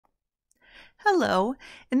Hello.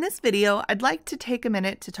 In this video, I'd like to take a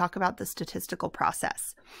minute to talk about the statistical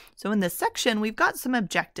process. So in this section, we've got some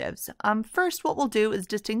objectives. First, what we'll do is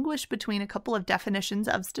distinguish between a couple of definitions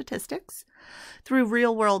of statistics. Through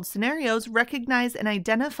real-world scenarios, recognize and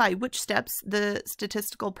identify which steps the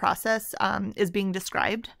statistical process is being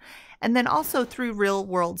described. And then also through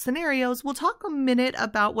real-world scenarios, we'll talk a minute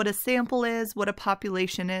about what a sample is, what a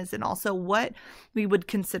population is, and also what we would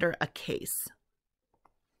consider a case.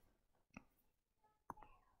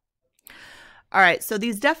 All right, so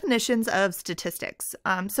these definitions of statistics.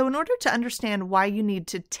 So in order to understand why you need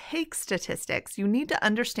to take statistics, you need to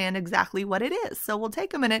understand exactly what it is. So we'll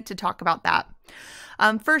take a minute to talk about that.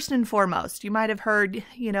 First and foremost, you might have heard,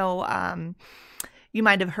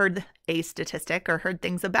 a statistic or heard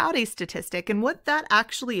things about a statistic. And what that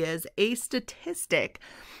actually is, a statistic,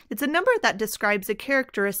 it's a number that describes a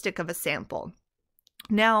characteristic of a sample.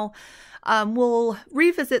 Now, we'll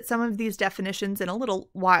revisit some of these definitions in a little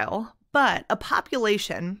while. But a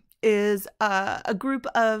population is a group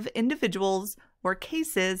of individuals or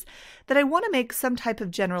cases that I want to make some type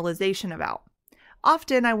of generalization about.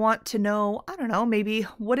 Often I want to know, I don't know, maybe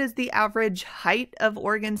what is the average height of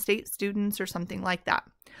Oregon State students or something like that.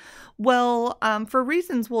 Well, for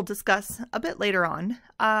reasons we'll discuss a bit later on,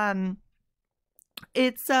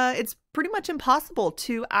 it's pretty much impossible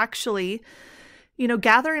to actually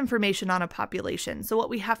gather information on a population. So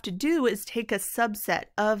what we have to do is take a subset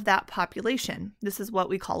of that population. This is what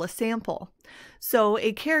we call a sample. So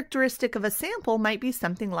a characteristic of a sample might be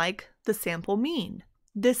something like the sample mean.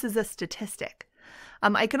 This is a statistic.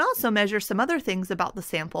 I can also measure some other things about the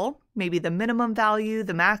sample, maybe the minimum value,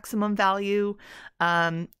 the maximum value,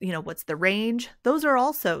 what's the range. Those are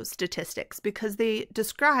also statistics because they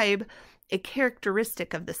describe a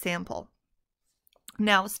characteristic of the sample.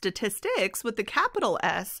 Now, statistics with the capital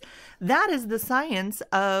S, that is the science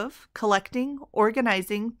of collecting,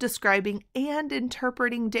 organizing, describing, and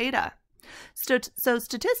interpreting data. So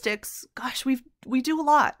statistics, gosh, we do a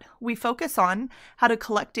lot. We focus on how to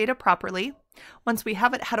collect data properly. Once we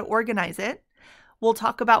have it, how to organize it. We'll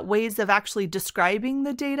talk about ways of actually describing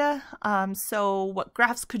the data. So what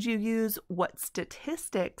graphs could you use? What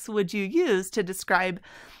statistics would you use to describe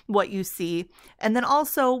what you see? And then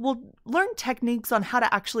also we'll learn techniques on how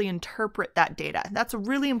to actually interpret that data. That's a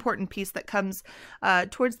really important piece that comes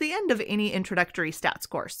towards the end of any introductory stats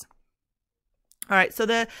course. All right, so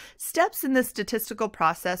the steps in the statistical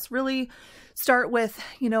process really start with,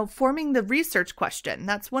 forming the research question.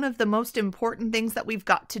 That's one of the most important things that we've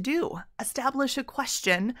got to do. Establish a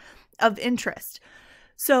question of interest.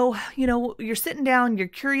 So, you're sitting down, you're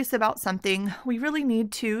curious about something. We really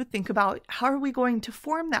need to think about how are we going to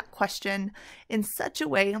form that question in such a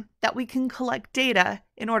way that we can collect data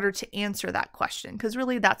in order to answer that question, because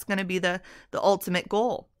really that's going to be the ultimate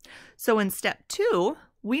goal. So in step 2,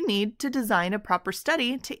 we need to design a proper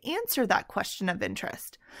study to answer that question of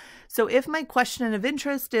interest. So if my question of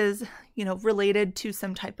interest is, related to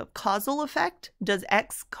some type of causal effect, does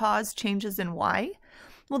X cause changes in Y?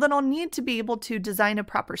 Well, then I'll need to be able to design a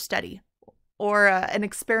proper study or an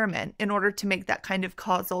experiment in order to make that kind of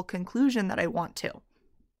causal conclusion that I want to.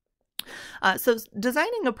 So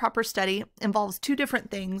designing a proper study involves two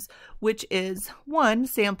different things, which is one,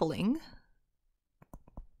 sampling,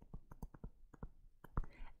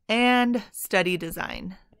 and study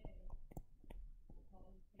design.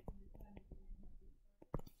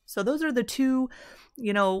 So those are the two,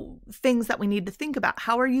 things that we need to think about.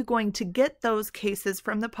 How are you going to get those cases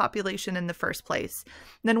from the population in the first place?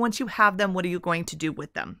 And then once you have them, what are you going to do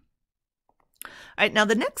with them? All right, now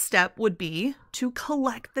the next step would be to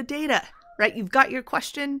collect the data, right? You've got your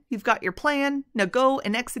question, you've got your plan. Now go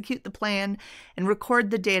and execute the plan and record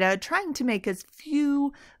the data, trying to make as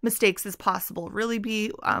few mistakes as possible. Really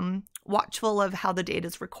be watchful of how the data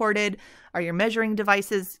is recorded. Are your measuring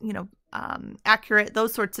devices, accurate?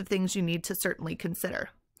 Those sorts of things you need to certainly consider.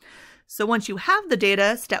 So once you have the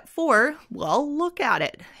data, step 4, well, look at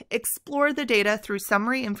it. Explore the data through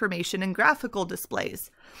summary information and graphical displays.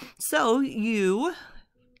 So you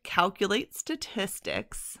calculate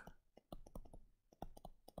statistics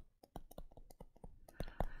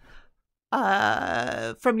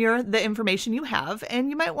from the information you have, and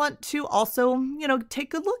you might want to also,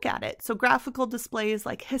 take a look at it. So graphical displays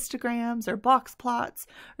like histograms or box plots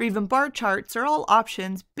or even bar charts are all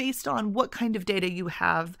options based on what kind of data you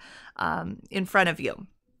have in front of you. All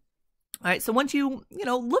right, so once you,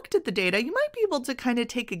 looked at the data, you might be able to kind of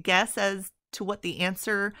take a guess as to what the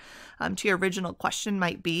answer to your original question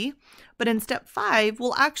might be. But in step 5,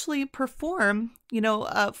 we'll actually perform,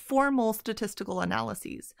 formal statistical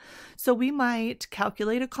analyses. So we might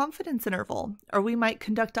calculate a confidence interval, or we might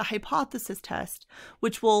conduct a hypothesis test,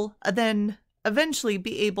 which will then eventually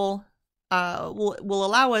be able will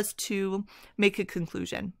allow us to make a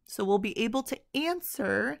conclusion. So we'll be able to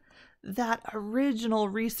answer that original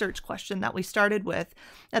research question that we started with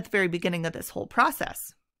at the very beginning of this whole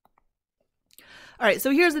process. All right, so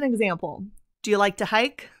here's an example. Do you like to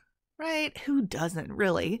hike? Right? Who doesn't,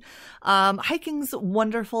 really? Hiking's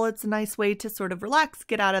wonderful. It's a nice way to sort of relax,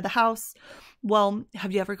 get out of the house. Well,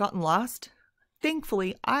 have you ever gotten lost?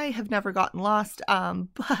 Thankfully, I have never gotten lost,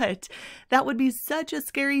 but that would be such a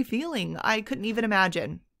scary feeling. I couldn't even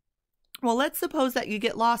imagine. Well, let's suppose that you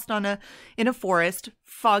get lost in a forest,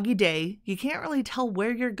 foggy day. You can't really tell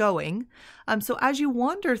where you're going. So as you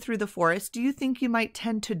wander through the forest, do you think you might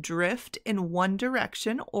tend to drift in one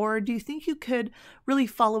direction, or do you think you could really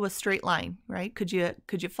follow a straight line, right? Could you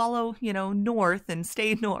follow, north and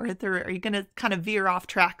stay north, or are you going to kind of veer off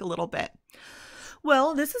track a little bit?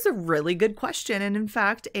 Well, this is a really good question. And in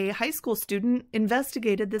fact, a high school student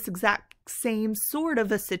investigated this exact same sort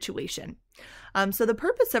of a situation. So the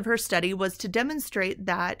purpose of her study was to demonstrate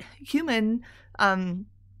that humans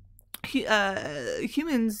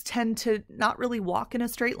tend to not really walk in a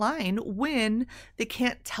straight line when they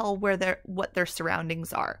can't tell what their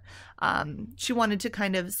surroundings are. She wanted to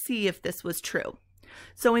kind of see if this was true.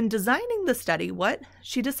 So in designing the study, what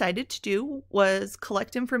she decided to do was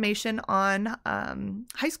collect information on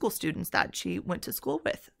high school students that she went to school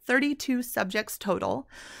with. 32 subjects total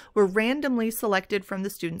were randomly selected from the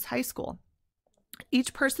student's high school.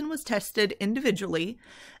 Each person was tested individually,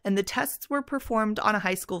 and the tests were performed on a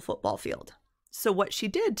high school football field. So what she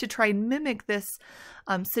did to try and mimic this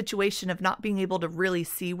situation of not being able to really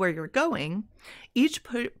see where you're going, each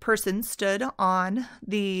person stood on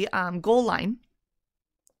the goal line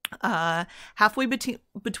halfway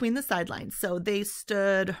between the sidelines. So they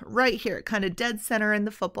stood right here, kind of dead center in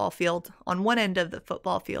the football field, on one end of the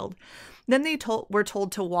football field. Then they were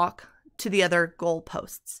told to walk to the other goal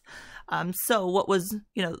posts. So what was,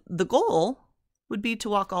 the goal would be to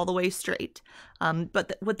walk all the way straight.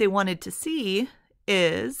 But what they wanted to see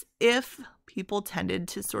is if people tended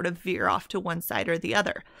to sort of veer off to one side or the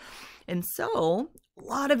other. And so a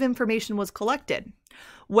lot of information was collected.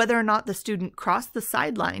 Whether or not the student crossed the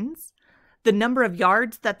sidelines, the number of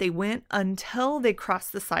yards that they went until they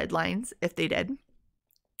crossed the sidelines, if they did,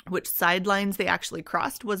 which sidelines they actually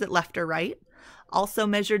crossed, was it left or right, also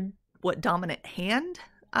measured what was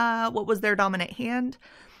their dominant hand,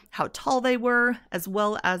 how tall they were, as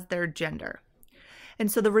well as their gender. And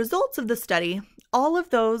so the results of the study, all of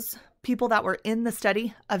those people that were in the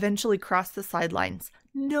study eventually crossed the sidelines.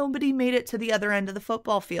 Nobody made it to the other end of the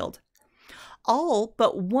football field. All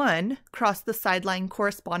but one crossed the sideline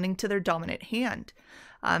corresponding to their dominant hand.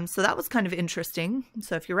 So that was kind of interesting.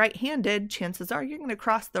 So if you're right-handed, chances are you're going to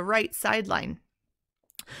cross the right sideline.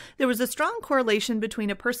 There was a strong correlation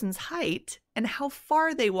between a person's height and how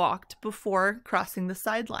far they walked before crossing the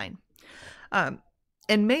sideline.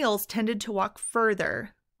 And males tended to walk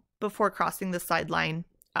further before crossing the sideline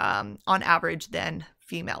on average than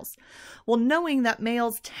females. Well, knowing that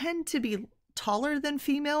males tend to be taller than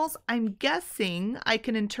females, I'm guessing I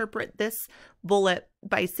can interpret this bullet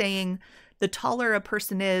by saying the taller a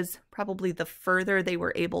person is, probably the further they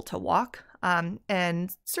were able to walk.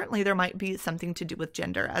 And certainly there might be something to do with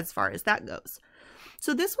gender as far as that goes.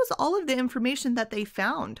 So this was all of the information that they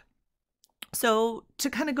found. So to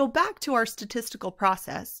kind of go back to our statistical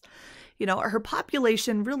process, her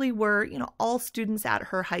population really were, all students at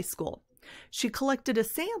her high school. She collected a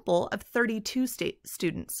sample of 32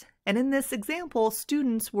 students. And in this example,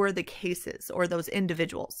 students were the cases, or those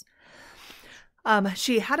individuals.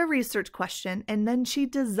 She had a research question, and then she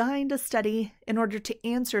designed a study in order to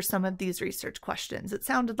answer some of these research questions. It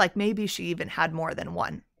sounded like maybe she even had more than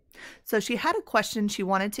one. So she had a question she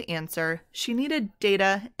wanted to answer. She needed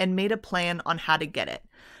data and made a plan on how to get it.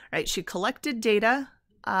 Right? She collected data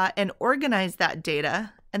and organized that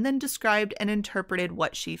data, and then described and interpreted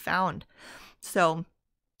what she found. So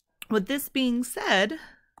with this being said,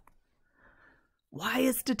 why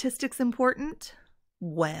is statistics important?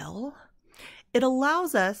 Well, it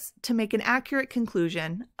allows us to make an accurate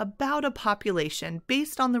conclusion about a population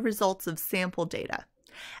based on the results of sample data,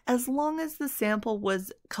 as long as the sample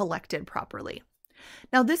was collected properly.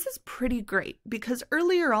 Now, this is pretty great because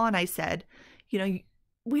earlier on I said,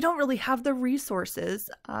 we don't really have the resources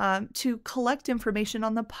to collect information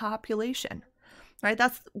on the population. right?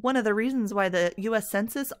 That's one of the reasons why the US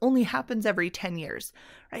Census only happens every 10 years,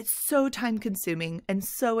 right? So time consuming and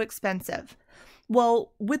so expensive.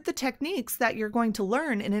 Well, with the techniques that you're going to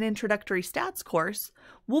learn in an introductory stats course,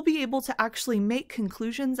 we'll be able to actually make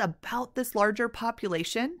conclusions about this larger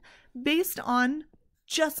population based on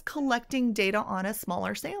just collecting data on a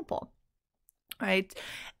smaller sample, right?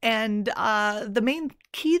 And the main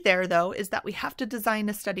key there, though, is that we have to design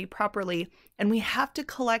a study properly, and we have to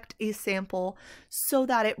collect a sample so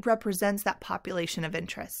that it represents that population of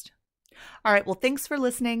interest. All right, well, thanks for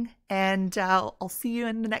listening, and I'll see you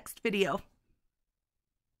in the next video.